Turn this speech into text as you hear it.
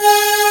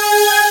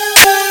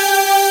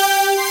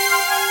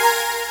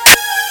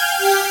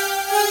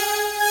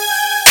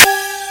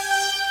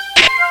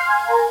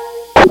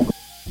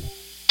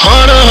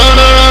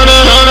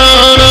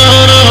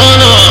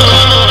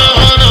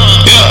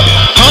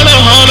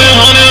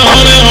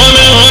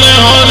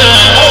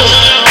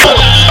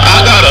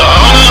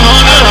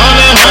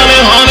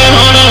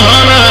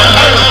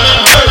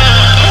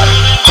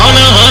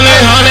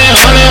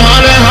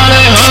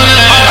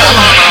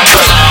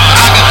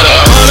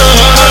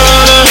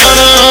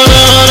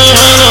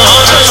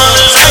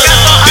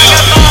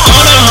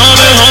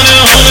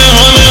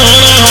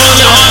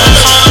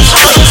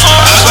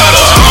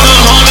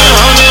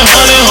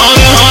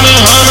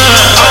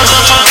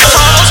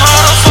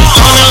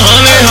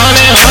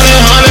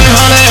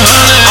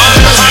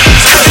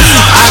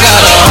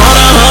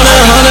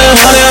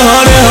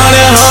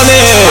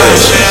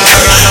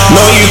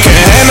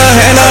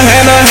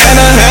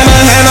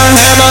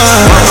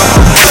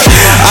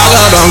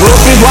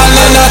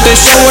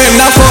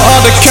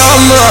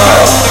number.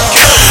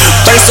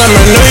 First I'm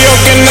in New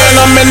York and then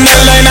I'm in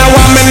LA, now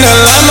I'm in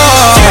Atlanta.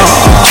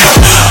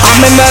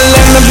 I'm in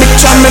Atlanta,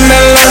 bitch, I'm in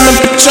Atlanta,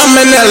 bitch, I'm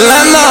in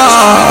Atlanta.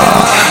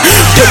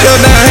 Put your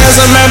damn hands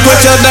up, man, put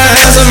your damn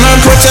hands up, man,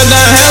 put your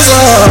damn hands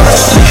up.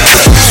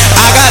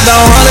 I got the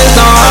hundreds,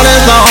 the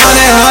hundreds, the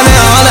hundred,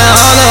 hundred, hundred,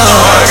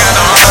 hundred.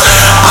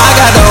 I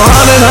got the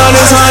hundreds,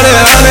 hundreds, hundred,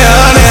 hundred,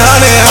 hundred,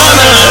 hundred,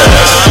 hundred.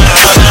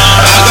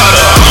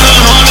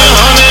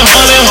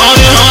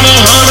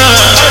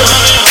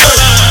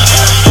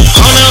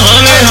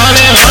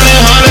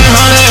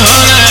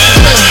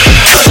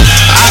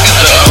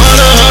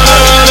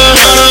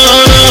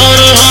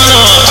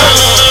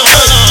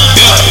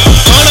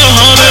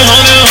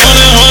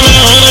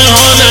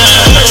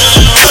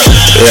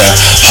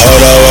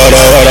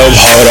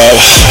 Hold up.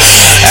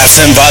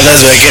 Absent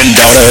fathers making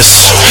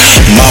daughters.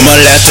 Mama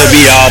left to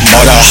be our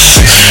mother.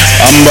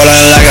 I'm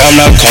ballin' like I'm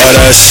the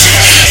quarters.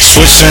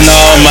 Switching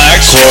all my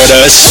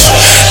quarters.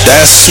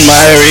 That's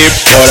my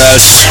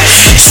reporters.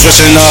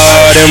 Switching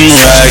all them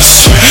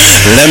racks.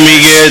 Let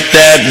me get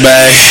that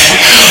back.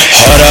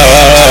 Hold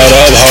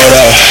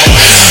up.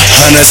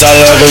 Hundreds all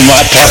over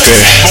my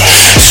pocket.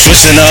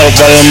 Switching up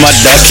all of my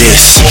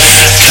ducats.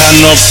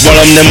 Counting up all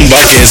of them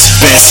buckets.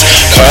 Bitch,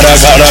 Carter.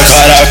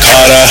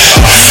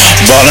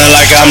 Ballin'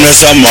 like I'm the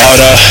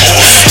Samara.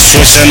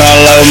 Switching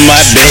all over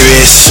my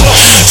babies.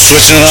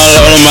 Switching all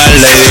over my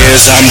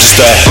ladies. I'm just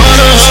a